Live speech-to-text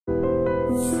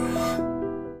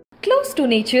Close to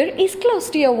nature is close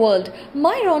to your world.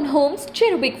 Myron Homes,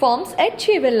 Cherubic Farms at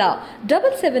Chevilla,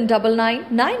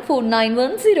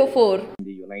 7799949104. In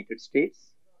the United States,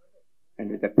 and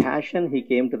with a passion he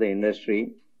came to the industry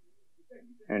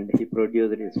and he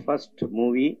produced his first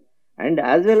movie, and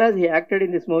as well as he acted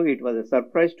in this movie. It was a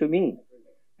surprise to me,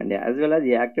 and as well as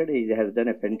he acted, he has done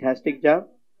a fantastic job.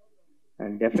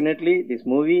 And definitely this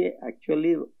movie,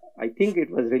 actually I think it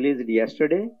was released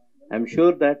yesterday. I'm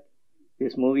sure that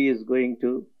this movie is going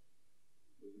to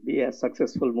be a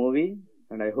successful movie,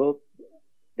 and I hope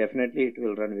definitely it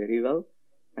will run very well.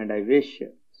 And I wish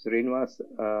Srinivas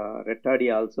Rettadi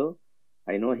also,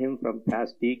 I know him from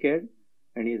past decade,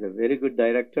 and he's a very good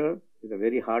director. He's a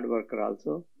very hard worker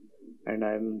also, and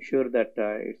I'm sure that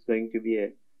it's going to be a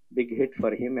big hit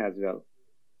for him as well.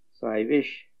 So I wish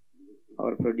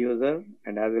our producer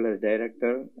and as well as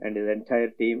director and his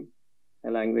entire team,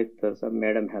 along with some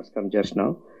madam has come just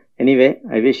now. Anyway,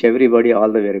 I wish everybody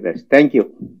all the very best. Thank you.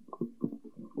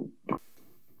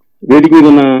 వేదిక మీద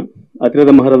ఉన్న అతిరథ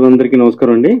మహారాజులందరికీ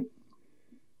నమస్కారం అండి.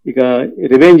 ఇక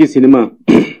revenge cinema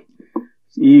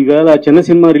ఈవేళ చిన్న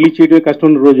cinema release చేయడమే కష్టం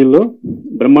ఉన్న రోజుల్లో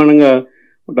బ్రహ్మాండంగా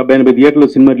 70-80 థియేటర్లో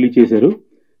సినిమా రిలీజ్ చేశారు.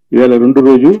 ఈవేళ 2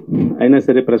 రోజు అయినా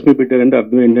సరే ప్రెస్ మీట్ పెట్టారంటే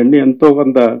అర్థం ఏంటంటే ఎంతో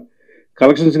కొంత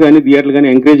కలెక్షన్స్ కానీ థియేటర్లు కానీ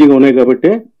ఎంకరేజింగ్గా ఉన్నాయి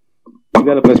కాబట్టి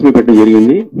ఈవేళ ప్రెస్ మీట్ పెట్టడం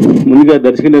జరిగింది. ముందుగా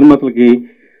దర్శక నిర్మాతలకి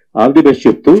ఆల్ ది బెస్ట్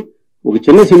చెప్తూ, ఒక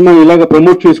చిన్న సినిమాని ఇలాగ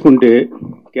ప్రమోట్ చేసుకుంటే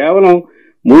కేవలం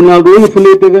 3-4 రోజులు ఫుల్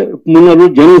అయితే 3-4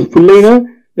 రోజులు జనం ఫుల్ అయినా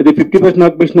లేదా 50%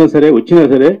 ఆక్యుపేషన్ సరే వచ్చినా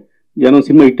సరే జనం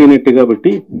సినిమా హిట్ అయినట్టే.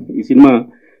 కాబట్టి ఈ సినిమా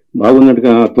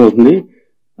బాగున్నట్టుగా అర్థమవుతుంది.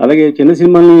 అలాగే చిన్న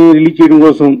సినిమాని రిలీజ్ చేయడం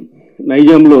కోసం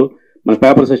నైజాంలో మన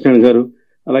పేపర్ సత్యనారాయణ గారు,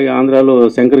 అలాగే ఆంధ్రాలో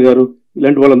శంకర్ గారు,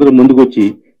 ఇలాంటి వాళ్ళందరూ ముందుకు వచ్చి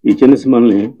ఈ చిన్న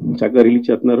సినిమాని చక్కగా రిలీజ్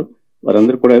చేస్తున్నారు.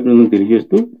 వారందరూ కూడా అభినందనలు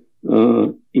తెలియజేస్తూ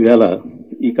ఈవేళ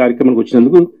ఈ కార్యక్రమానికి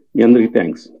వచ్చినందుకు మీ అందరికీ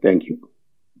thanks. Thank you.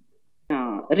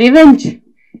 Revenge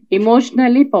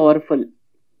emotionally powerful.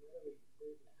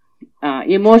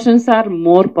 Emotions are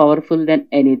more powerful than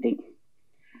anything.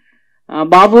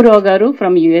 Babu Rao garu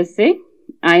from USA,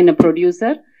 ఆయన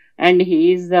producer and he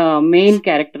is the main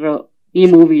character ఈ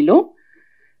మూవీలో.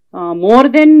 మోర్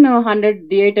దెన్ 100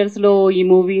 థియేటర్స్లో ఈ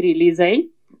మూవీ రిలీజ్ అయ్యి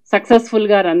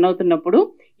సక్సెస్ఫుల్గా రన్ అవుతున్నప్పుడు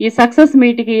ఈ సక్సెస్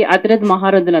మీట్కి అతిరథ్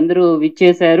మహారథులందరూ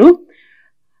విచ్చేశారు.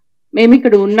 మేము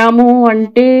ఇక్కడ ఉన్నాము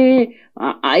అంటే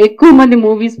ఎక్కువ మంది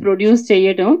మూవీస్ ప్రొడ్యూస్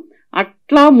చేయటం,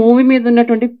 అట్లా మూవీ మీద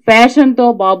ఉన్నటువంటి ప్యాషన్తో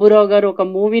బాబురావు గారు ఒక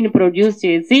మూవీని ప్రొడ్యూస్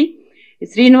చేసి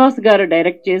శ్రీనివాస్ గారు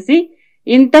డైరెక్ట్ చేసి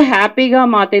ఇంత హ్యాపీగా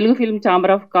మా తెలుగు ఫిల్మ్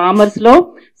ఛాంబర్ ఆఫ్ కామర్స్లో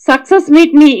సక్సెస్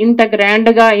మీట్ని ఇంత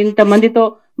గ్రాండ్గా ఇంతమందితో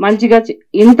మంచిగా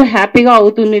ఇంత హ్యాపీగా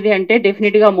అవుతున్నది అంటే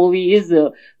డెఫినెట్గా movie is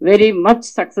very much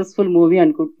successful movie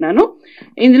అనుకుంటున్నాను.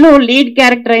 ఇందులో లీడ్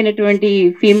క్యారెక్టర్ అయినటువంటి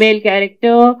female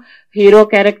character, hero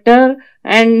character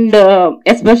and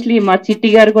especially మా చిట్టి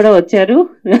గారు కూడా వచ్చారు.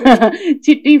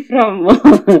 చిట్టి ఫ్రమ్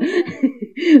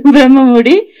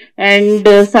బ్రహ్మముడి అండ్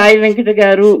సాయి వెంకట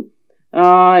గారు.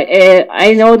 ఐ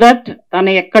నో దట్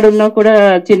తను ఎక్కడున్నా కూడా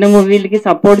చిన్న మూవీలకి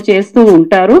సపోర్ట్ చేస్తూ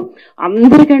ఉంటారు.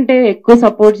 అందరికంటే ఎక్కువ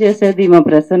సపోర్ట్ చేసేది మా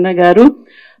ప్రసన్న గారు.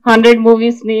 100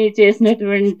 మూవీస్ని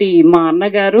చేసినటువంటి మా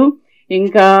అన్నగారు.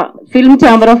 ఇంకా ఫిల్మ్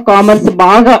ఛాంబర్ ఆఫ్ కామర్స్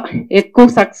బాగా ఎక్కువ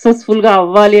సక్సెస్ఫుల్గా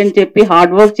అవ్వాలి అని చెప్పి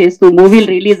హార్డ్ వర్క్ చేస్తూ మూవీలు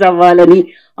రిలీజ్ అవ్వాలని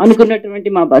అనుకున్నటువంటి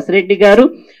మా బసిరెడ్డి గారు.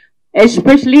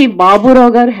 ఎస్పెషలీ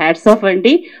బాబురావు గారు హ్యాట్స్ ఆఫ్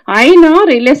అండి. ఆయన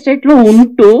రియల్ ఎస్టేట్లో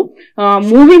ఉంటూ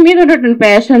మూవీ మీద ఉన్నటువంటి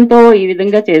ప్యాషన్తో ఈ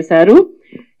విధంగా చేశారు.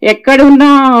 ఎక్కడున్నా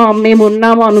మేము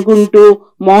ఉన్నాము అనుకుంటూ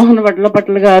మోహన్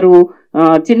వడ్లపట్ల గారు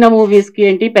చిన్న మూవీస్కి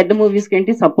ఏంటి పెద్ద మూవీస్కి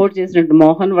ఏంటి సపోర్ట్ చేసినట్టు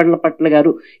మోహన్ వడ్లపట్ల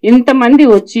గారు ఇంతమంది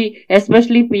వచ్చి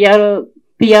ఎస్పెషలీ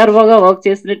పిఆర్ఓగా వర్క్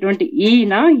చేసినటువంటి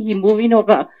ఈయన ఈ మూవీని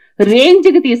ఒక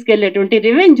రేంజ్కి తీసుకెళ్లేటువంటి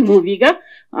రివెంజ్ మూవీగా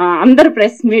అందరు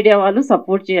ప్రెస్ మీడియా వాళ్ళు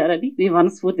సపోర్ట్ చేయాలని మీ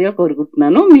మనస్ఫూర్తిగా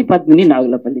కోరుకుంటున్నాను. మీ Padmini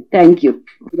Nagulapalli. Thank you.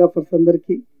 Photographers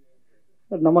అందరికీ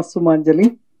నమస్సుమాంజలి.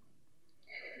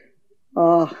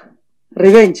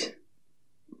 రివెంజ్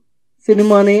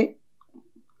సినిమాని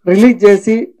రిలీజ్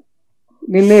చేసి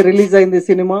నిన్నే రిలీజ్ అయింది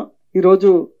సినిమా. ఈరోజు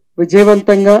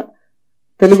విజయవంతంగా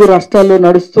తెలుగు రాష్ట్రాల్లో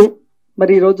నడుస్తూ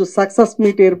మరి ఈరోజు సక్సెస్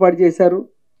మీట్ ఏర్పాటు చేశారు.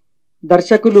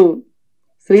 దర్శకులు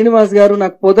శ్రీనివాస్ గారు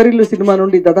నాకు పొదరిల్లు సినిమా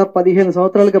నుండి దాదాపు 15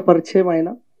 సంవత్సరాలుగా పరిచయం. ఆయన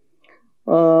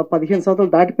 15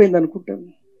 సంవత్సరాలు దాటిపోయింది అనుకుంటాను,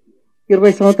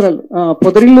 20 సంవత్సరాలు.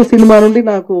 పొదరిల్లు సినిమా నుండి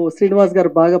నాకు శ్రీనివాస్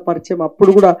గారు బాగా పరిచయం.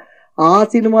 అప్పుడు కూడా ఆ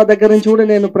సినిమా దగ్గర నుంచి కూడా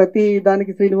నేను ప్రతి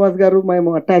దానికి శ్రీనివాస్ గారు మేము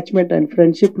అటాచ్మెంట్ అండ్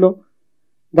ఫ్రెండ్షిప్లో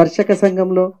దర్శక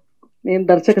సంఘంలో నేను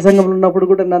దర్శక సంఘంలో ఉన్నప్పుడు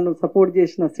కూడా నన్ను సపోర్ట్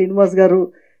చేసిన శ్రీనివాస్ గారు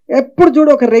ఎప్పుడు చూడ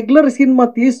ఒక రెగ్యులర్ సినిమా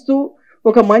తీస్తూ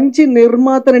ఒక మంచి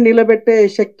నిర్మాతని నిలబెట్టే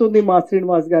శక్తి ఉంది మా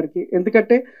శ్రీనివాస్ గారికి.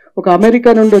 ఎందుకంటే ఒక అమెరికా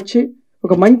నుండి వచ్చి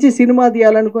ఒక మంచి సినిమా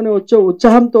తీయాలనుకుని వచ్చే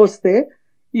ఉత్సాహంతో వస్తే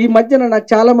ఈ మధ్యన నాకు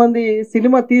చాలా మంది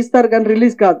సినిమా తీస్తారు కానీ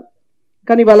రిలీజ్ కాదు,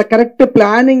 కానీ వాళ్ళ కరెక్ట్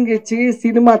ప్లానింగ్ ఇచ్చి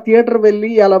సినిమా థియేటర్ వెళ్ళి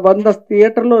అలా 100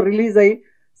 థియేటర్లో రిలీజ్ అయ్యి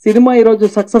సినిమా ఈరోజు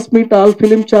success meet all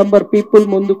film chamber people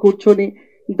ముందు కూర్చొని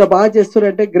ఇంత బాగా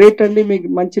చేస్తున్నారంటే గ్రేట్ అండి. మీకు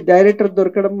మంచి డైరెక్టర్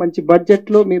దొరకడం, మంచి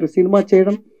బడ్జెట్లో మీరు సినిమా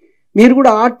చేయడం, మీరు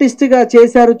కూడా ఆర్టిస్ట్గా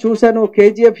చేశారు. చూశాను,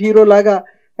 కేజీఎఫ్ హీరో లాగా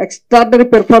ఎక్స్ట్రాడనరీ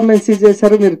పెర్ఫార్మెన్స్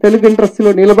చేశారు. మీరు తెలుగు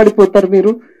ఇండస్ట్రీలో నిలబడిపోతారు.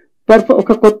 మీరు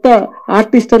ఒక కొత్త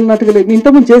ఆర్టిస్ట్ అన్నట్టుగా లేదు.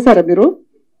 ఇంతకుముందు చేశారా మీరు?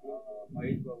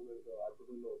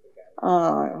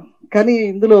 కానీ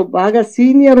ఇందులో బాగా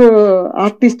సీనియర్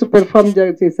ఆర్టిస్ట్ పెర్ఫార్మ్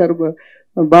చేశారు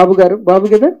బాబు గారు. బాబు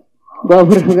కదా,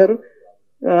 బాబురావు గారు,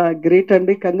 గ్రేట్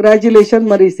అండి, కంగ్రాచ్యులేషన్.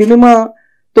 మరి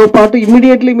సినిమాతో పాటు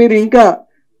ఇమ్మీడియట్లీ మీరు ఇంకా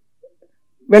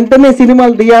వెంటనే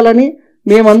సినిమాలు తీయాలని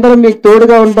మేమందరం మీకు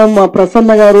తోడుగా ఉంటాం. మా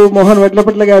ప్రసన్న గారు, మోహన్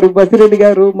వెడ్లపట్ల గారు, బసిరెడ్డి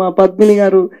గారు, మా పద్మిని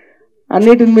గారు,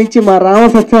 అన్నిటిని మించి మా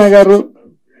రామసత్య గారు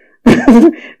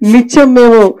నిత్యం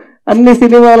మేము అన్ని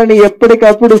సినిమాలని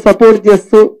ఎప్పటికప్పుడు సపోర్ట్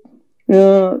చేస్తూ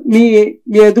మీ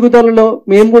మీ ఎదుగుదలలో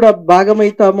మేము కూడా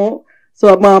భాగమవుతాము. సో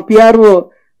మా పిఆర్ఓ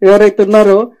ఎవరైతే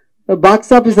ఉన్నారో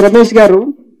బాక్స్ ఆఫీస్ రమేష్ గారు,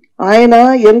 ఆయన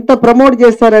ఎంత ప్రమోట్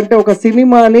చేస్తారంటే ఒక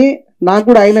సినిమాని, నాకు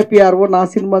కూడా ఆయన పిఆర్ఓ, నా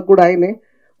సినిమాకి కూడా ఆయనే,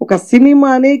 ఒక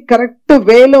సినిమాని కరెక్ట్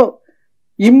వేలో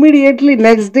ఇమ్మీడియట్లీ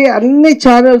నెక్స్ట్ డే అన్ని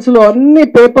ఛానల్స్లో అన్ని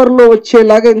పేపర్లో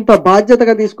వచ్చేలాగా ఇంత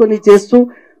బాధ్యతగా తీసుకొని చేస్తూ,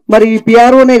 మరి ఈ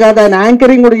పిఆర్ఓనే కాదు ఆయన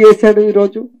యాంకరింగ్ కూడా చేశాడు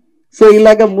ఈరోజు. సో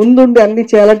ఇలాగ ముందుండి అన్ని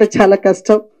చేయాలంటే చాలా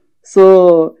కష్టం. సో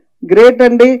గ్రేట్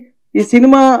అండి. ఈ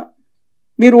సినిమా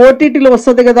మీరు ఓటీటీలో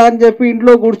వస్తుంది కదా అని చెప్పి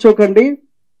ఇంట్లో కూర్చోకండి.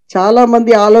 చాలా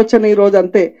మంది ఆలోచన ఈరోజు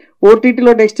అంతే,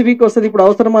 ఓటీటీలో నెక్స్ట్ వీక్ వస్తుంది, ఇప్పుడు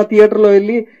అవసరమా థియేటర్లో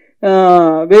వెళ్ళి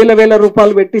వేల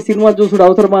రూపాయలు పెట్టి సినిమా చూసుడు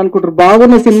అవసరమా అనుకుంటారు.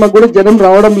 బాగున్న సినిమా కూడా జనం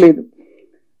రావడం లేదు,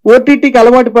 ఓటీటీకి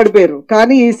అలవాటు పడిపోయారు.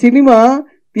 కానీ ఈ సినిమా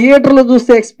థియేటర్లో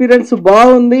చూస్తే ఎక్స్పీరియన్స్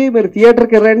బాగుంది. మీరు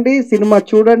థియేటర్కి రండి, సినిమా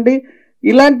చూడండి.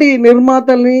 ఇలాంటి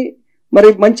నిర్మాతల్ని మరి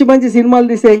మంచి మంచి సినిమాలు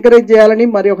తీసి ఎంకరేజ్ చేయాలని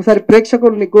మరి ఒకసారి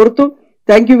ప్రేక్షకుల్ని కోరుతూ,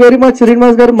 thank you very much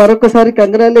Srinivas గారు. మరొకసారి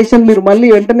కంగ్రాచులేషన్, మీరు మళ్ళీ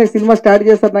వెంటనే సినిమా స్టార్ట్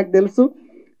చేస్తారు నాకు తెలుసు.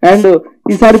 అండ్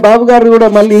ఈసారి బాబు గారు కూడా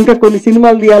మళ్ళీ ఇంకా కొన్ని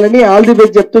సినిమాలు తీయాలని ఆల్ ది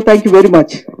బెస్ట్ చెప్తూ థ్యాంక్ యూ వెరీ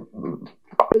మచ్.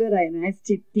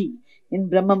 చిట్టి in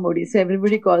Brahmamudi, so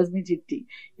everybody calls మీ చిట్టి.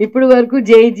 ఇప్పుడు వరకు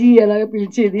జేజీ అలాగా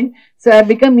పిలిచేది. సో ఐ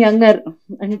బికమ్ యంగర్,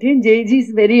 అంటే జేజీ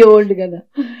ఇస్ వెరీ ఓల్డ్ కదా.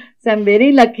 So I'm very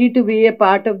lucky to be A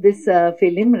part of this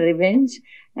film revenge.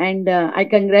 And I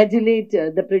congratulate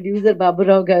the producer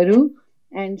Baburao గారు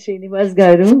and Srinivas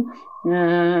garu.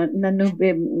 Nannu,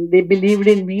 they believed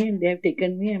in me and they have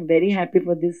taken me. I'm very happy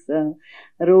for this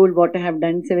role, what I have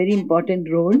done. It's a very important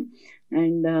role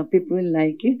and people will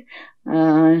like it.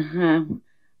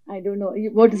 I don't know,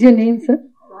 what is your name, sir?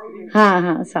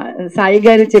 Sai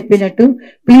garu cheppinattu,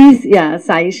 please,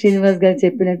 Sai Srinivas garu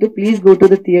cheppinattu, please go to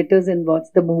the theaters and watch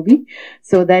the movie,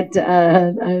 so that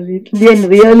it will be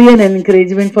really an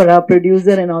encouragement for our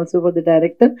producer and also for the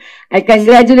director. I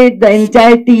congratulate the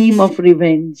entire team of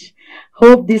Revenge.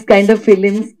 Hope these kind of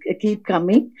films keep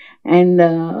coming, and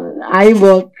I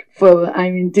work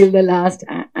till the last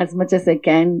as much as I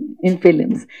can in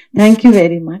films. Thank you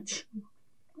very much.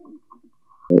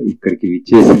 ఇక్కడికి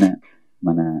విచ్చేసిన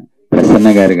మన ప్రసన్న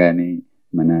గారు కానీ,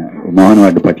 మన మోహన్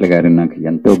వడ్డపట్ల గారు నాకు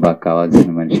ఎంతో బాగా కావాల్సిన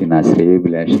మనిషి, నా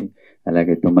శ్రేయోభిలాషి.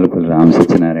 అలాగే తుమ్మలపల్లి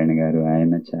రామసత్యనారాయణ గారు,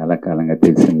 ఆయన చాలా కాలంగా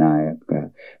తెలిసిన నా యొక్క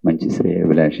మంచి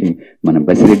శ్రేయోభిలాషి. మన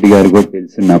బసిరెడ్డి గారు కూడా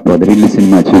తెలుసు, నా పొదరిల్లు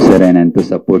సినిమా చూశారు, ఆయన ఎంతో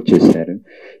సపోర్ట్ చేశారు.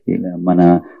 ఇలా మన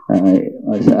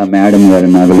మేడం గారు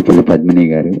నాగులపల్లి పద్మిని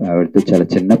గారు, ఆవిడతో చాలా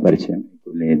చిన్న పరిచయం,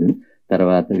 ఇప్పుడు లేదు.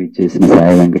 తర్వాత విచ్చేసిన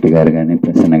సాయి వెంకట గారు కానీ,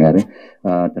 ప్రసన్న గారు,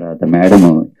 తర్వాత మేడం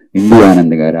ఇందు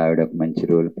ఆనంద్ గారు, ఆవిడ ఒక మంచి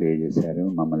రోల్ ప్లే చేశారు,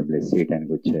 మమ్మల్ని బ్లెస్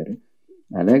చేయడానికి వచ్చారు.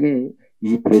 అలాగే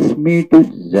ఈ ప్రెస్ మీట్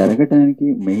జరగటానికి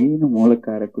మెయిన్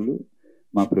మూలకారకులు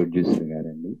మా ప్రొడ్యూసర్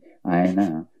గారండి. ఆయన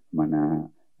మన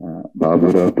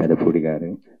బాబురావు పెదపూడి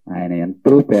గారు. ఆయన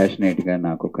ఎంతో ప్యాషనేట్గా,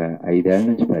 నాకు ఒక 5 ఏళ్ల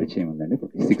నుంచి పరిచయం ఉందండి,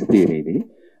 6th year ఇది.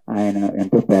 ఆయన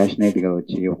ఎంతో ప్యాషనేట్గా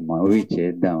వచ్చి ఒక మూవీ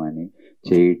చేద్దామని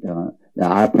చేయటం,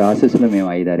 ఆ ప్రాసెస్లో మేము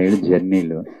 5-6 ఏళ్ళ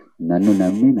జర్నీలో నన్ను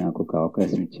నమ్మి నాకు ఒక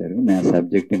అవకాశం ఇచ్చారు. నా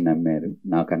సబ్జెక్ట్ని నమ్మారు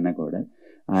నాకన్నా కూడా.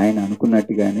 ఆయన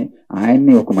అనుకున్నట్టుగానే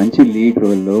ఆయన్ని ఒక మంచి లీడ్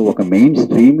రోల్లో ఒక మెయిన్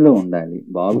స్ట్రీమ్లో ఉండాలి.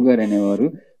 బాబు గారు అనేవారు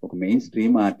ఒక మెయిన్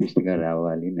స్ట్రీమ్ ఆర్టిస్ట్గా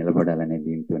రావాలి, నిలబడాలనే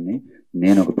దీంతోనే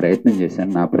నేను ఒక ప్రయత్నం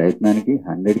చేశాను. నా ప్రయత్నానికి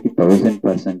 100కి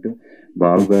 1000%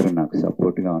 బాబు గారు నాకు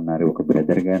సపోర్ట్గా ఉన్నారు, ఒక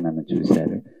బ్రదర్గా నన్ను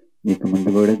చూశారు. ఇక ముందు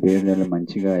కూడా దేవుడు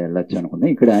మంచిగా వెళ్ళొచ్చు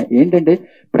అనుకున్నాను. ఇక్కడ ఏంటంటే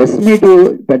ప్రెస్ మీట్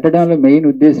పెట్టడంలో మెయిన్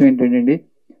ఉద్దేశం ఏంటంటే,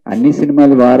 అన్ని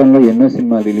సినిమాలు వారంలో ఎన్నో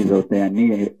సినిమాలు రిలీజ్ అవుతాయి, అన్నీ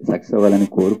సక్సెస్ అవ్వాలని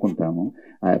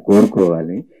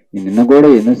కోరుకోవాలి. నిన్న కూడా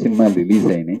ఎన్నో సినిమాలు రిలీజ్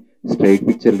అయినాయి, స్ట్రైట్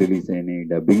పిక్చర్ రిలీజ్ అయినాయి,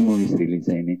 డబ్బింగ్ మూవీస్ రిలీజ్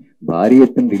అయినాయి, భారీ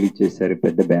ఎత్తున రిలీజ్ చేశారు,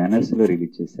 పెద్ద బ్యానర్స్లో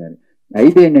రిలీజ్ చేశారు.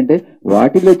 అయితే ఏంటంటే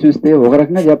వాటిలో చూస్తే ఒక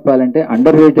రకంగా చెప్పాలంటే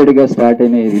అండర్ రేటెడ్గా స్టార్ట్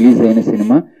అయిన రిలీజ్ అయిన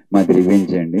సినిమా మాది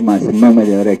రివెంజ్ అండి. మా సినిమా మరి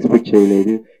ఎవరు ఎక్స్పెక్ట్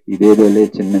చేయలేదు, ఇదేదోలే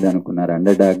చిన్నది అనుకున్నారు,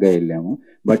 అండర్ డాగ్గా వెళ్ళాము.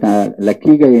 బట్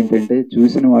లక్కీగా ఏంటంటే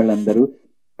చూసిన వాళ్ళందరూ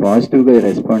పాజిటివ్గా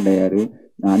రెస్పాండ్ అయ్యారు.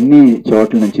 అన్ని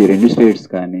చోట్ల నుంచి 2 స్టేట్స్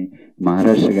కానీ,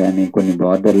 మహారాష్ట్ర కానీ, కొన్ని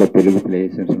బార్డర్లో తెలుగు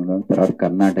ప్లేసెస్, తర్వాత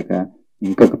కర్ణాటక,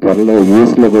 ఇంకొక త్వరలో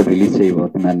యూఎస్లో కూడా రిలీజ్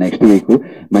చేయబోతున్నారు. నెక్స్ట్ వీక్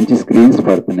మంచి స్క్రీన్స్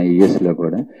పడుతున్నాయి యూఎస్లో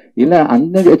కూడా. ఇలా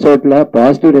అన్ని చోట్ల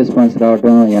పాజిటివ్ రెస్పాన్స్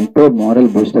రావడం ఎంతో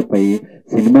మోరల్ బూస్టప్ అయ్యి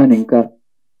సినిమాని ఇంకా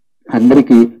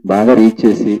అందరికీ బాగా రీచ్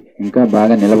చేసి ఇంకా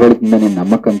బాగా నిలబడుతుందనే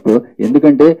నమ్మకంతో,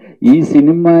 ఎందుకంటే ఈ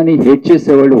సినిమాని హేట్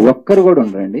చేసేవాళ్ళు ఒక్కరు కూడా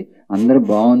ఉండరండి. అందరూ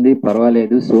బాగుంది,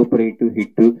 పర్వాలేదు, సూపర్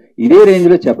హిట్ ఇదే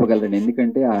రేంజ్లో చెప్పగలరండి.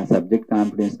 ఎందుకంటే ఆ సబ్జెక్ట్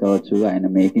కాన్ఫిడెన్స్ కావచ్చు, ఆయన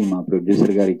మేకింగ్, మా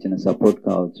ప్రొడ్యూసర్ గారు ఇచ్చిన సపోర్ట్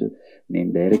కావచ్చు, నేను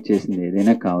డైరెక్ట్ చేసింది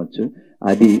ఏదైనా కావచ్చు,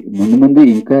 అది ముందు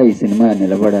ఇంకా ఈ సినిమా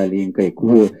నిలబడాలి, ఇంకా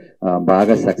ఎక్కువ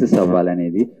బాగా సక్సెస్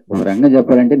అవ్వాలనేది. ఒక రంగా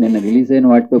చెప్పాలంటే నిన్న రిలీజ్ అయిన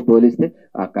వాటితో పోలిస్తే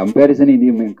ఆ కంపారిజన్ ఇది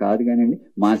మేము కాదు కానివ్వండి,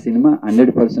 మా సినిమా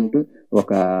 100%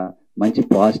 ఒక మంచి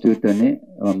పాజిటివ్తోనే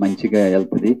మంచిగా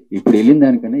వెళ్తుంది. ఇప్పుడు వెళ్ళిన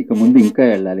దానికన్నా ఇక ముందు ఇంకా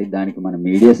వెళ్ళాలి. దానికి మన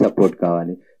మీడియా సపోర్ట్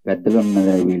కావాలి, పెద్దలు ఉన్న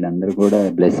వీళ్ళందరూ కూడా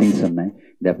బ్లెస్సింగ్స్ ఉన్నాయి.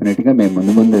 డెఫినెట్గా మేము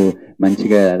ముందు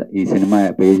మంచిగా ఈ సినిమా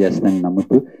పే చేస్తానని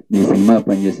నమ్ముతూ, ఈ సినిమా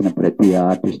పనిచేసిన ప్రతి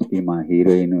ఆర్టిస్ట్కి, మా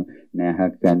హీరోయిన్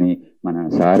నేహాకి కానీ, మన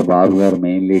సార్ బాబు గారు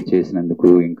మెయిన్ లీడ్ చేసినందుకు,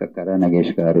 ఇంకా కరా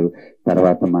నగేష్ గారు,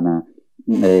 తర్వాత మన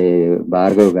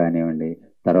భార్గవ్ కానివ్వండి,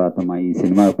 తర్వాత మా ఈ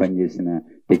సినిమా పనిచేసిన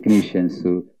టెక్నీషియన్స్,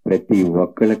 ప్రతి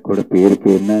ఒక్కళ్ళకి కూడా పేరు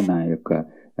పేరున నా యొక్క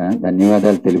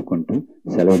ధన్యవాదాలు తెలుపుకుంటూ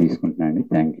సెలవు తీసుకుంటున్నాను.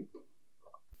 Thank you.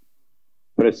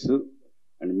 Press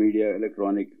and media,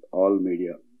 electronic, all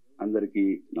media అందరికీ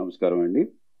నమస్కారం అండి.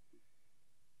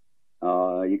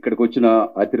 ఇక్కడికి వచ్చిన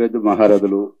అతిరథ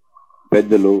మహారథులు,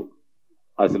 పెద్దలు,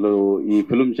 అసలు ఈ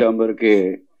ఫిల్మ్ ఛాంబర్కే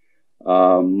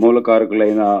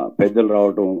మూలకారకులైన పెద్దలు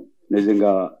రావటం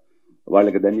నిజంగా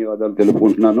వాళ్ళకి ధన్యవాదాలు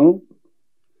తెలుపుకుంటున్నాను.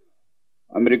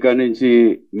 అమెరికా నుంచి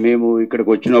మేము ఇక్కడికి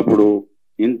వచ్చినప్పుడు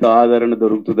ఇంత ఆదరణ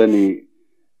దొరుకుతుందని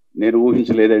నేను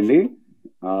ఊహించలేదండి.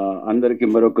 అందరికీ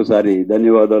మరొకసారి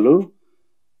ధన్యవాదాలు.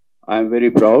 I'm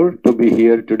very proud to be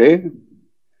here today.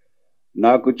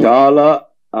 నాకు చాలా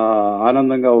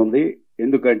ఆనందంగా ఉంది.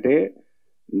 ఎందుకంటే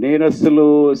నేను అసలు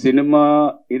సినిమా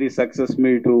ఇది సక్సెస్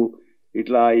మీటు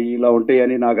ఇలా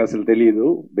ఉంటాయని నాకు అసలు తెలియదు.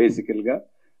 బేసికల్గా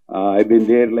I been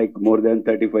there like more than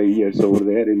 35 years over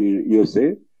there in USA.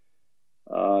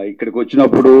 ఇక్కడికి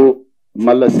వచ్చినప్పుడు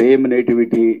మళ్ళీ సేమ్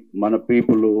నేటివిటీ, మన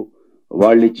పీపుల్,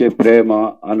 వాళ్ళు ఇచ్చే ప్రేమ,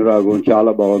 అనురాగం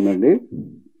చాలా బాగుందండి.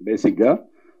 బేసిక్గా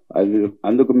అది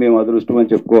అందుకు మేము అదృష్టం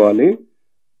అని చెప్పుకోవాలి.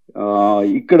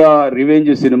 ఇక్కడ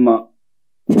రివెంజ్ సినిమా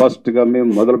ఫస్ట్గా మేము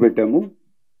మొదలుపెట్టాము.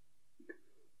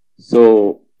 సో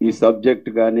ఈ సబ్జెక్ట్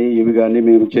కానీ ఇవి కానీ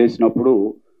మేము చేసినప్పుడు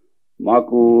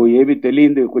మాకు ఏమి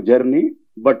తెలియంది ఒక జర్నీ.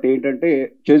 బట్ ఏంటంటే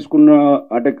చేసుకున్న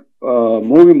అంటే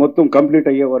మూవీ మొత్తం కంప్లీట్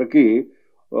అయ్యే వరకు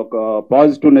ఒక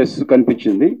పాజిటివ్నెస్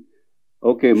కనిపించింది.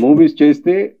 ఓకే, మూవీస్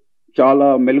చేస్తే చాలా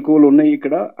మెలకువలు ఉన్నాయి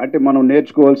ఇక్కడ, అంటే మనం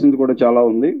నేర్చుకోవాల్సింది కూడా చాలా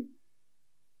ఉంది.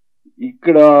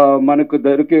 ఇక్కడ మనకు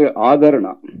దొరికే ఆదరణ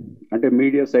అంటే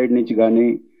మీడియా సైడ్ నుంచి కానీ,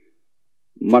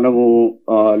 మనము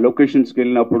లొకేషన్స్కి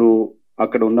వెళ్ళినప్పుడు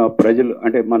అక్కడ ఉన్న ప్రజలు,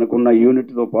 అంటే మనకున్న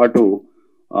యూనిట్తో పాటు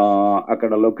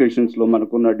అక్కడ లొకేషన్స్లో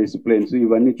మనకున్న డిసిప్లిన్స్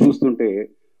ఇవన్నీ చూస్తుంటే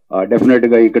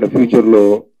డెఫినెట్గా ఇక్కడ ఫ్యూచర్లో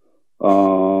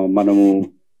మనము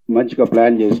మంచిగా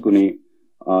ప్లాన్ చేసుకుని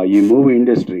ఈ మూవీ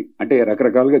ఇండస్ట్రీ అంటే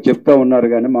రకరకాలుగా చెప్తా ఉన్నారు,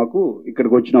 కానీ మాకు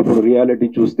ఇక్కడికి వచ్చినప్పుడు రియాలిటీ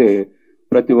చూస్తే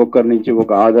ప్రతి ఒక్కరి నుంచి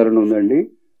ఒక ఆదరణ ఉందండి.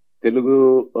 తెలుగు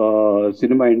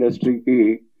సినిమా ఇండస్ట్రీకి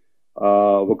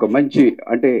ఒక మంచి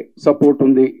అంటే సపోర్ట్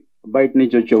ఉంది బయట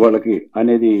నుంచి వచ్చే వాళ్ళకి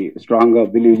అనేది స్ట్రాంగ్గా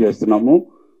బిలీవ్ చేస్తున్నాము.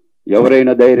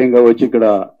 ఎవరైనా ధైర్యంగా వచ్చి ఇక్కడ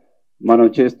మనం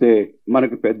చేస్తే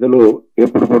మనకి పెద్దలు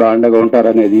ఎప్పుడు కూడా అండగా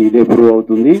ఉంటారనేది ఇదే ప్రూవ్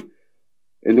అవుతుంది.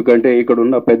 ఎందుకంటే ఇక్కడ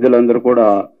ఉన్న పెద్దలందరూ కూడా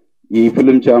ఈ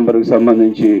ఫిలిం ఛాంబర్కి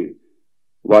సంబంధించి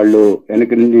వాళ్ళు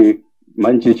వెనక నుండి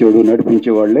మంచి చెడు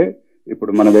నడిపించే వాళ్ళే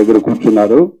ఇప్పుడు మన దగ్గర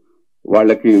కూర్చున్నారు.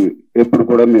 వాళ్ళకి ఎప్పుడు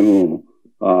కూడా మేము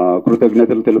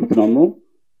కృతజ్ఞతలు తెలుపుతున్నాము.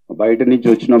 బయట నుంచి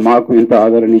వచ్చిన మాకు ఇంత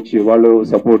ఆదరణ ఇచ్చి వాళ్ళు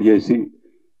సపోర్ట్ చేసి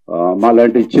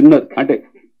మాలాంటి చిన్న అంటే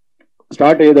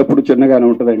స్టార్ట్ అయ్యేటప్పుడు చిన్నగానే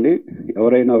ఉంటుందండి.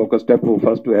 ఎవరైనా ఒక స్టెప్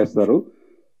ఫస్ట్ వేస్తారు,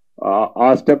 ఆ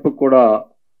స్టెప్ కూడా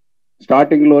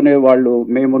స్టార్టింగ్లోనే వాళ్ళు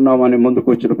మేమున్నామని ముందుకు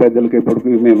వచ్చిన పెద్దలకి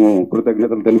ఇప్పటికీ మేము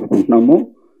కృతజ్ఞతలు తెలుపుకుంటున్నాము.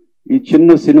 ఈ చిన్న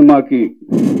సినిమాకి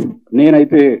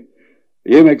నేనైతే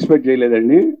ఏం ఎక్స్పెక్ట్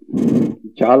చేయలేదండి.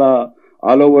 చాలా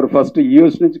ఆల్ ఓవర్ ఫస్ట్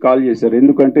యూఎస్ నుంచి కాల్ చేశారు.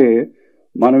 ఎందుకంటే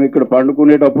మనం ఇక్కడ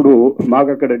పండుకునేటప్పుడు మాకు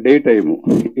అక్కడ డే టైము,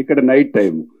 ఇక్కడ నైట్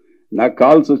టైము. నాకు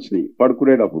కాల్స్ వచ్చినాయి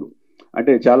పడుకునేటప్పుడు,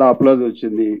 అంటే చాలా అప్లాజ్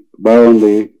వచ్చింది,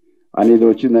 బాగుంది అనేది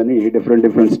వచ్చిందని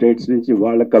డిఫరెంట్ స్టేట్స్ నుంచి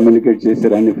వాళ్ళకి కమ్యూనికేట్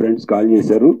చేశారు. అన్ని ఫ్రెండ్స్ కాల్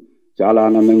చేశారు. చాలా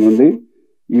ఆనందంగా ఉంది.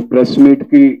 ఈ ప్రెస్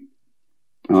మీట్కి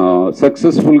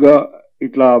సక్సెస్ఫుల్గా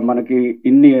ఇట్లా మనకి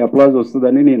ఇన్ని అప్లాజ్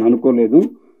వస్తుందని నేను అనుకోలేదు.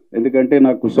 ఎందుకంటే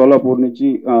నాకు సోలాపూర్ నుంచి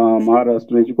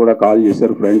మహారాష్ట్ర నుంచి కూడా కాల్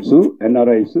చేశారు ఫ్రెండ్స్,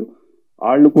 ఎన్ఆర్ఐస్.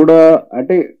 వాళ్ళు కూడా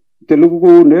అంటే తెలుగు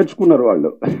నేర్చుకున్నారు,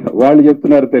 వాళ్ళు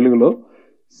చెప్తున్నారు తెలుగులో.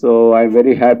 So I'm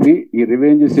very happy. ఈ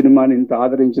రివెంజ్ సినిమాని ఇంత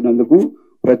ఆదరించినందుకు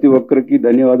ప్రతి ఒక్కరికి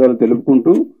ధన్యవాదాలు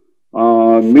తెలుపుకుంటూ,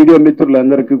 మీడియా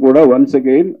మిత్రులందరికీ కూడా వన్స్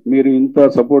అగైన్ మీరు ఇంత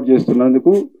సపోర్ట్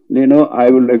చేస్తున్నందుకు నేను I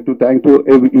would like to thank to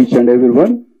each and every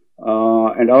one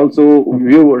and also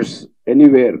viewers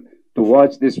anywhere to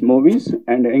watch these movies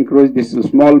and encourage these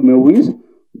small movies,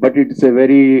 but it's a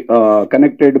very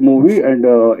connected movie and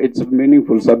it's a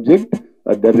meaningful subject,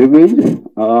 the revenge.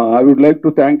 I would like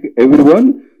to thank everyone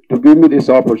to give me this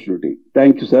opportunity.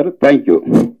 Thank you, sir. Thank you.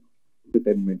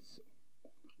 10 minutes.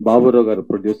 Baburao గారు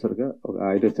ప్రొడ్యూసర్గా, ఒక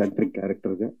idea centric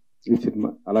క్యారెక్టర్గా ఈ cinema,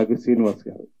 అలాగే శ్రీనివాస్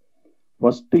గారు.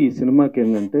 First ఈ సినిమాకి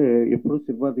ఏంటంటే, ఎప్పుడు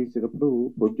సినిమా తీసేటప్పుడు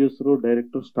ప్రొడ్యూసరు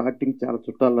డైరెక్టర్ స్టార్టింగ్ చాలా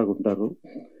చుట్టాల్లాగా ఉంటారు.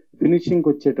 ఫినిషింగ్కి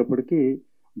వచ్చేటప్పటికి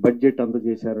బడ్జెట్ అంత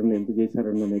చేశారని ఎంత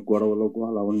చేశారని అనే గొడవలు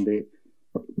అలా ఉండే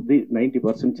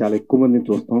 90% చాలా ఎక్కువ మందిని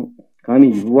చూస్తాం. కానీ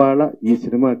ఇవాళ ఈ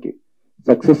సినిమాకి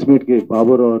సక్సెస్ మీట్కి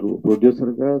బాబురావు గారు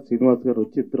ప్రొడ్యూసర్గా, శ్రీనివాస్ గారు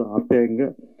వచ్చి ఇద్దరు ఆప్యాయంగా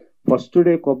ఫస్ట్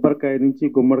డే కొబ్బరికాయ నుంచి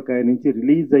గుమ్మడికాయ నుంచి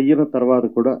రిలీజ్ అయిన తర్వాత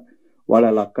కూడా వాళ్ళు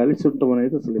అలా కలిసి ఉండటం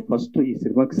అనేది అసలు ఫస్ట్ ఈ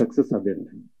సినిమాకి సక్సెస్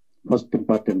అదేండి, ఫస్ట్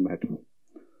ఇంపార్టెంట్ మ్యాటర్.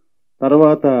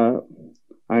 తర్వాత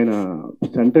ఆయన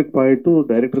సెంట్రిక్ పాయింట్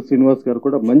డైరెక్టర్ శ్రీనివాస్ గారు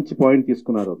కూడా మంచి పాయింట్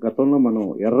తీసుకున్నారు. గతంలో మనం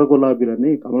ఎర్ర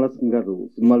గులాబీలని కమల్ హాసన్ గారు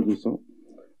సినిమాలు చూసాం.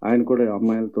 ఆయన కూడా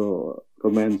అమ్మాయిలతో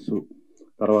రొమాన్స్,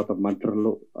 తర్వాత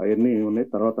మర్డర్లు అవన్నీ ఉన్నాయి,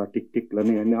 తర్వాత టిక్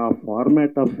టిక్లని అన్ని ఆ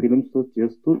ఫార్మాట్ ఆఫ్ ఫిల్మ్స్తో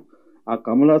చేస్తూ ఆ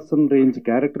కమల్ హాసన్ రేంజ్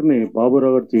క్యారెక్టర్ని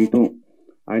బాబురావు గారు చేయటం,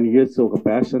 ఆయన యూఎస్ ఒక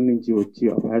ప్యాషన్ నుంచి వచ్చి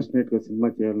ఆ ప్యాషనేట్గా సినిమా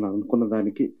చేయాలని అనుకున్న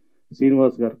దానికి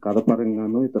శ్రీనివాస్ గారు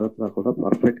కథపరంగాను ఇతరత్రా కూడా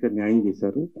పర్ఫెక్ట్గా న్యాయం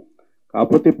చేశారు.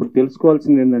 కాకపోతే ఇప్పుడు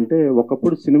తెలుసుకోవాల్సింది ఏంటంటే,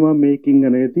 ఒకప్పుడు సినిమా మేకింగ్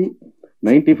అనేది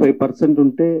 95%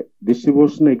 ఉంటే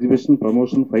డిస్ట్రిబ్యూషన్, ఎగ్జిబిషన్,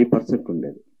 ప్రమోషన్ 5%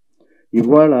 ఉండేది.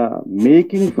 ఇవాళ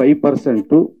మేకింగ్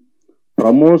 5%,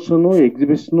 ప్రమోషను,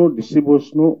 ఎగ్జిబిషను,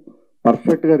 డిస్ట్రిబ్యూషను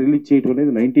పర్ఫెక్ట్గా రిలీజ్ చేయడం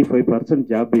అనేది 95%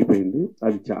 జాబ్ అయిపోయింది.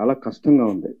 అది చాలా కష్టంగా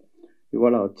ఉంది.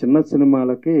 ఇవాళ చిన్న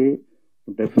సినిమాలకి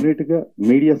డెఫినెట్గా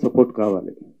మీడియా సపోర్ట్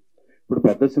కావాలి. ఇప్పుడు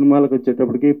పెద్ద సినిమాలకు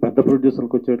వచ్చేటప్పటికి, పెద్ద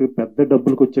ప్రొడ్యూసర్లకు వచ్చేటప్పటికి, పెద్ద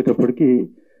డబ్బులకు వచ్చేటప్పటికి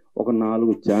ఒక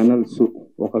 4 ఛానల్స్,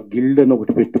 ఒక గిల్డ్ అని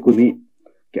ఒకటి పెట్టుకుని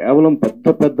కేవలం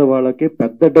పెద్ద వాళ్ళకే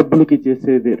పెద్ద డబ్బులకి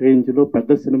చేసేది రేంజ్లో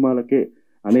పెద్ద సినిమాలకే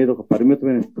అనేది ఒక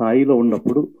పరిమితమైన స్థాయిలో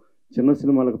ఉన్నప్పుడు, చిన్న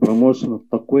సినిమాలకు ప్రమోషన్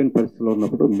తక్కువైన పరిస్థితిలో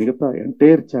ఉన్నప్పుడు మిగతా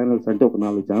ఎంటైర్ ఛానల్స్ అంటే ఒక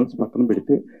 4 ఛానల్స్ పక్కన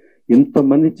పెడితే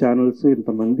ఇంతమంది ఛానల్స్,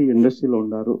 ఇంతమంది ఇండస్ట్రీలో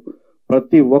ఉన్నారు.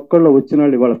 ప్రతి ఒక్కళ్ళు వచ్చిన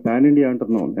వాళ్ళు ఇవాళ పాన్ ఇండియా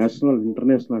అంటున్నాం, నేషనల్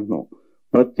ఇంటర్నేషనల్ అంటున్నాం.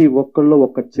 ప్రతి ఒక్కళ్ళు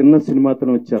ఒక చిన్న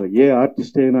సినిమాతోనే వచ్చారు. ఏ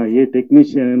ఆర్టిస్ట్ అయినా, ఏ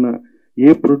టెక్నీషియన్ అయినా, ఏ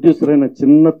ప్రొడ్యూసర్ అయినా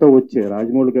చిన్నతో వచ్చే.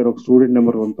 రాజమౌళి గారు ఒక స్టూడెంట్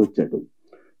నెంబర్ 1తో వచ్చాడు,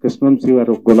 కృష్ణవంశీ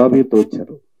గారు ఒక గులాబీతో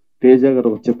వచ్చారు, తేజ గారు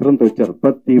ఒక చిత్రంతో వచ్చారు.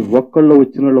 ప్రతి ఒక్కళ్ళు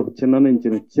వచ్చిన వాళ్ళు ఒక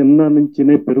చిన్న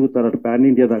నుంచినే పెరుగుతారు, అటు పాన్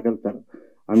ఇండియా దాకా వెళ్తారు.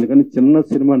 అందుకని చిన్న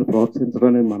సినిమాని ప్రోత్సహించడం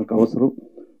అనేది మనకు అవసరం.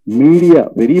 Media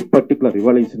very particular.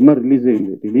 ఇవాళ ఈ సినిమా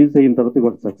రిలీజ్ అయిన తర్వాత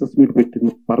ఇవాళ సక్సెస్ మీట్ పెట్టిన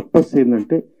పర్పస్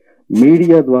ఏంటంటే,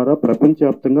 మీడియా ద్వారా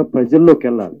ప్రపంచవ్యాప్తంగా ప్రజల్లోకి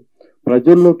వెళ్ళాలి.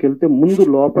 ప్రజల్లోకి వెళ్తే ముందు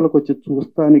లోపలికి వచ్చి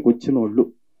చూస్తానికి వచ్చిన వాళ్ళు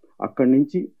అక్కడి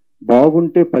నుంచి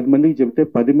బాగుంటే 10 మందికి చెప్తే,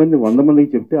 10 మంది 100 మందికి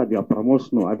చెప్తే అది ఆ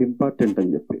ప్రమోషన్, అది ఇంపార్టెంట్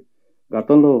అని చెప్పి.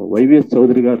 గతంలో వైవిఎస్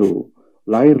చౌదరి గారు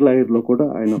లాయర్లో కూడా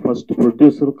ఆయన ఫస్ట్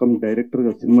ప్రొడ్యూసర్ కమ్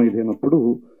డైరెక్టర్గా సినిమా ఇదైనప్పుడు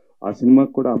ఆ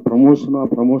సినిమాకి కూడా ఆ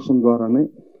ప్రమోషన్ ద్వారానే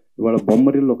ఇవాళ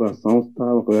బొమ్మరిల్లు ఒక సంస్థ,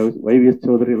 ఒక వైవిఎస్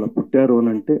చౌదరి ఇలా పుట్టారు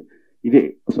అని అంటే ఇదే.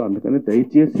 సో అందుకని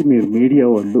దయచేసి మీరు మీడియా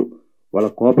వాళ్ళు వాళ్ళ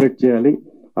కోఆపరేట్ చేయాలి.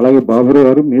 అలాగే బాబురావు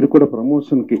గారు మీరు కూడా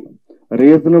ప్రమోషన్కి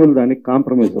రీజనబుల్ దానికి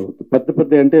కాంప్రమైజ్ అవుతుంది.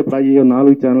 పెద్ద అంటే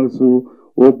 4 ఛానల్స్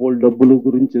ఓపోల్ డబ్బులు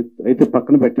గురించి అయితే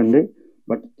పక్కన పెట్టండి.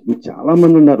 బట్ చాలా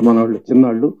మంది ఉన్నారు మన వాళ్ళు,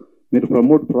 చిన్నాళ్ళు. మీరు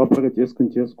ప్రమోట్ ప్రాపర్గా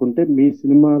చేసుకుంటే మీ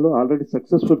సినిమాలో ఆల్రెడీ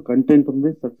సక్సెస్ఫుల్ కంటెంట్ ఉంది,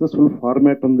 సక్సెస్ఫుల్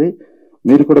ఫార్మాట్ ఉంది.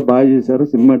 మీరు కూడా బాగా చేశారు,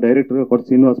 సినిమా డైరెక్టర్గా కూడా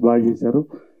శ్రీనివాస్ బాగా చేశారు.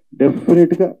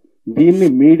 డెఫినెట్గా దీన్ని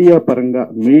మీడియా పరంగా,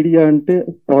 మీడియా అంటే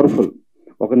పవర్ఫుల్.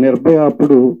 ఒక నిర్భయ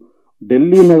అప్పుడు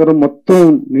ఢిల్లీ నగరం మొత్తం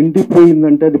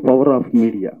నిండిపోయిందంటే అది పవర్ ఆఫ్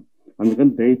మీడియా.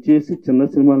 అందుకని దయచేసి చిన్న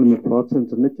సినిమాలను మీరు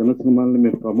ప్రోత్సహించండి, చిన్న సినిమాలను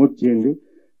మీరు ప్రమోట్ చేయండి.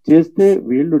 చేస్తే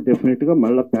వీళ్ళు డెఫినెట్గా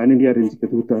మళ్ళీ పాన్ ఇండియా రేంజ్కి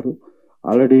ఎదుగుతారు.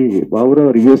 ఆల్రెడీ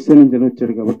బాబురావు యూఎస్ఏ నుంచి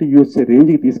వచ్చాడు కాబట్టి యూఎస్ఏ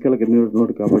రేంజ్కి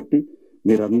తీసుకెళ్ళగలిగినోడు కాబట్టి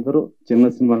మీరందరూ చిన్న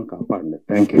సినిమాలను కాపాడండి.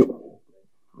 Thank you.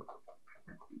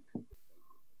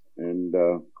 అండ్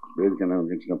వేదిక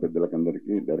నిర్వహించిన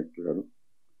పెద్దలకందరికీ, డైరెక్టర్ గారు.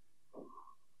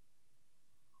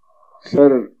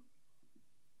 సార్,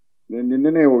 నేను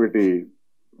నిన్ననే ఒకటి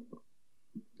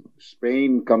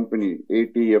స్పెయిన్ కంపెనీ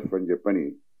ATF అని చెప్పని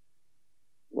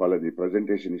వాళ్ళది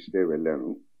ప్రజెంటేషన్ ఇస్తే వెళ్ళాను.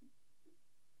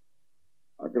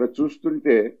 అక్కడ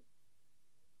చూస్తుంటే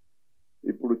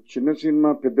ఇప్పుడు చిన్న సినిమా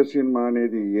పెద్ద సినిమా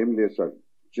అనేది ఏం లేదు సార్.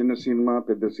 చిన్న సినిమా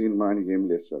పెద్ద సినిమా అని ఏం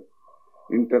లేదు సార్.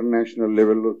 ఇంటర్నేషనల్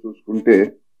లెవెల్లో చూసుకుంటే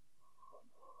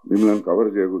మిమ్మల్ని కవర్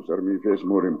చేయకూడదు సార్, మీ ఫేస్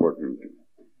మోర్ ఇంపార్టెంట్.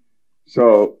 సో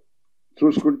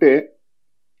చూసుకుంటే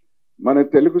మన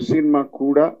తెలుగు సినిమా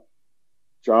కూడా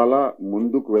చాలా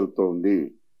ముందుకు వెళ్తోంది.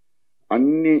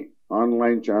 అన్ని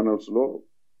ఆన్లైన్ ఛానల్స్లో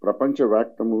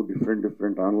ప్రపంచవ్యాప్తము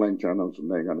డిఫరెంట్ ఆన్లైన్ ఛానల్స్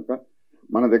ఉన్నాయి కనుక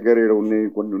మన దగ్గర ఉన్నాయి,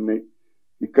 కొన్ని ఉన్నాయి,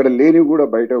 ఇక్కడ లేనివి కూడా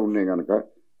బయట ఉన్నాయి కనుక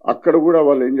అక్కడ కూడా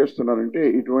వాళ్ళు ఏం చేస్తున్నారంటే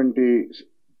ఇటువంటి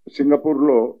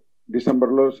సింగపూర్లో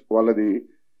డిసెంబర్లో వాళ్ళది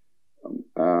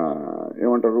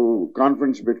ఏమంటారు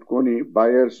కాన్ఫరెన్స్ పెట్టుకొని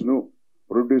బయర్స్ను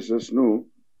ప్రొడ్యూసర్స్ను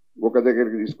ఒక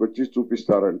దగ్గరికి తీసుకొచ్చి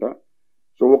చూపిస్తారంట.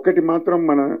 సో ఒక్కటి మాత్రం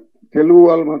మన తెలుగు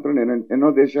వాళ్ళు మాత్రం నేను ఎన్నో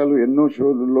దేశాలు ఎన్నో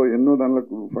షోలలో ఎన్నో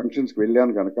దానిలకు ఫంక్షన్స్కి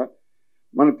వెళ్ళాను కనుక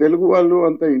మన తెలుగు వాళ్ళు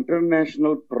అంత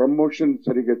ఇంటర్నేషనల్ ప్రమోషన్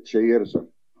సరిగ్గా చేయరు సార్.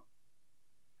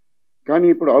 కానీ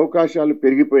ఇప్పుడు అవకాశాలు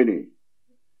పెరిగిపోయినాయి.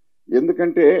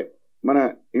 ఎందుకంటే మన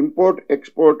ఇంపోర్ట్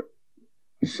ఎక్స్పోర్ట్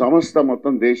సంస్థ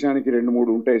మొత్తం దేశానికి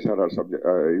 2-3 ఉంటాయి సార్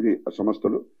ఇవి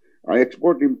సంస్థలు. ఆ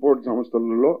ఎక్స్పోర్ట్ ఇంపోర్ట్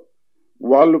సంస్థలలో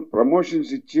వాళ్ళు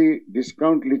ప్రమోషన్స్ ఇచ్చి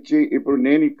డిస్కౌంట్లు ఇచ్చి ఇప్పుడు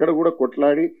నేను ఇక్కడ కూడా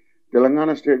కొట్లాడి తెలంగాణ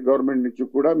స్టేట్ గవర్నమెంట్ నుంచి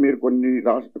కూడా మీరు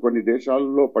కొన్ని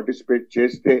దేశాల్లో పార్టిసిపేట్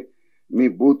చేస్తే మీ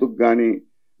బూత్కి కానీ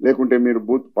లేకుంటే మీరు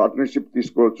బూత్ పార్ట్నర్షిప్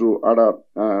తీసుకోవచ్చు. ఆడ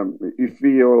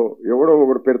ఇఫ్ఈఓ ఎవడో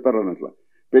ఒకటి పెడతారు అన్నట్ల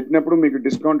పెట్టినప్పుడు మీకు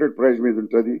డిస్కౌంటెడ్ ప్రైస్ మీద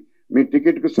ఉంటుంది, మీ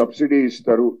టికెట్కు సబ్సిడీ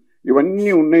ఇస్తారు.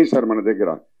 ఇవన్నీ ఉన్నాయి సార్ మన దగ్గర.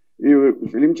 ఈ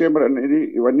ఫిలిం చేంబర్ అనేది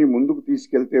ఇవన్నీ ముందుకు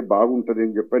తీసుకెళ్తే బాగుంటుంది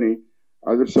అని చెప్పని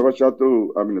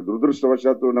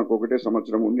దురదృష్టవశాత్తు నాకు ఒకటే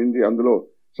సంవత్సరం ఉండింది, అందులో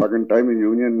సగం టైం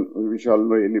యూనియన్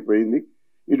విషయాల్లో వెళ్ళిపోయింది.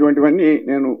 ఇటువంటివన్నీ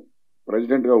నేను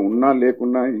ప్రెసిడెంట్గా ఉన్నా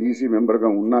లేకున్నా, ఈసీ మెంబర్గా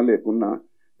ఉన్నా లేకున్నా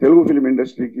తెలుగు ఫిలిం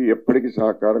ఇండస్ట్రీకి ఎప్పటికీ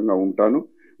సహకారంగా ఉంటాను.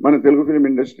 మన తెలుగు ఫిలిం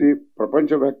ఇండస్ట్రీ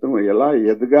ప్రపంచవ్యాప్తంగా ఎలా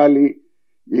ఎదగాలి,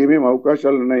 ఏమేమి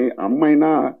అవకాశాలు ఉన్నాయి.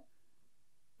 అమ్మైనా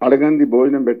అడగంది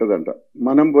భోజనం పెట్టదంట,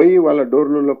 మనం పోయి వాళ్ళ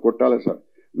డోర్లలో కొట్టాలి సార్.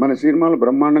 మన సినిమాలు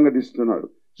బ్రహ్మాండంగా తీస్తున్నారు,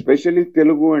 specially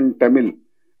Telugu and Tamil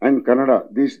and Kannada,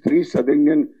 these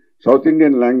 3 south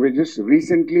Indian languages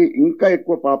recently ఇంకా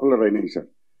ఎక్కువ పాపులర్ అయినాయి సార్.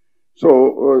 సో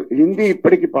హిందీ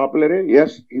ఇప్పటికీ పాపులరే.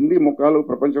 ఎస్, హిందీ ముఖాలు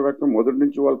ప్రపంచవ్యాప్తం మొదటి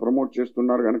నుంచి వాళ్ళు ప్రమోట్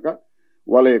చేస్తున్నారు కనుక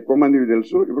వాళ్ళ ఎక్కువ మందికి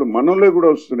తెలుసు. ఇప్పుడు మనలో కూడా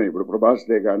వస్తున్నాయి. ఇప్పుడు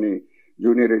ప్రభాస్దే కానీ,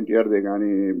 జూనియర్ ఎన్టీఆర్దే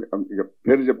కానీ, ఇక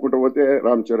పేరు చెప్పుకుంటూ పోతే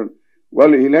రామ్ చరణ్,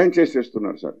 వాళ్ళు ఇలాంటి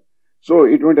చేసేస్తున్నారు సార్. సో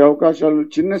ఇటువంటి అవకాశాలు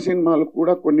చిన్న సినిమాలు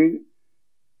కూడా కొన్ని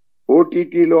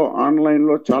ఓటీటీలో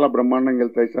ఆన్లైన్లో చాలా బ్రహ్మాండంగా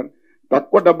వెళ్తాయి సార్.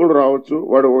 తక్కువ డబ్బులు రావచ్చు,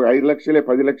 వాడు 5 లక్షలే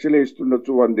 10 లక్షలే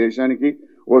ఇస్తుండొచ్చు వాడి దేశానికి,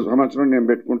 ఓ సంవత్సరం నేను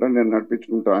పెట్టుకుంటాను, నేను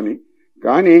నడిపించుకుంటా అని.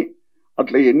 కానీ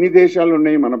అట్లా ఎన్ని దేశాలు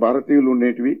ఉన్నాయి మన భారతీయులు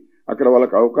ఉండేటివి, అక్కడ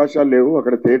వాళ్ళకి అవకాశాలు లేవు,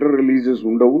 అక్కడ థియేటర్ రిలీజెస్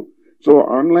ఉండవు. సో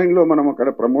ఆన్లైన్లో మనం అక్కడ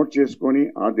ప్రమోట్ చేసుకొని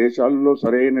ఆ దేశాల్లో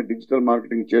సరైన డిజిటల్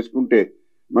మార్కెటింగ్ చేసుకుంటే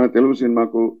మన తెలుగు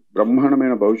సినిమాకు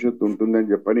బ్రహ్మాండమైన భవిష్యత్తు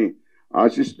ఉంటుందని చెప్పని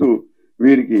ఆశిస్తూ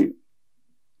వీరికి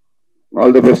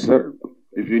all the best sir.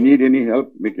 If you need any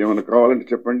help, మీకు ఏమైనా కావాలంటే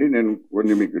చెప్పండి, నేను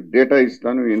కొన్ని మీకు డేటా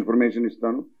ఇస్తాను, ఇన్ఫర్మేషన్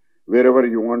ఇస్తాను. wherever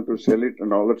you want to sell it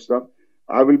and all that stuff.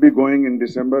 I will be going in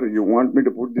December. You want me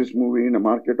to put this movie in a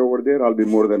market over there, I'll be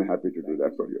more than happy to do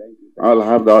that for you. I'll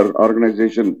have the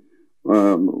organization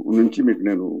నుంచి మీకు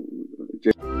నేను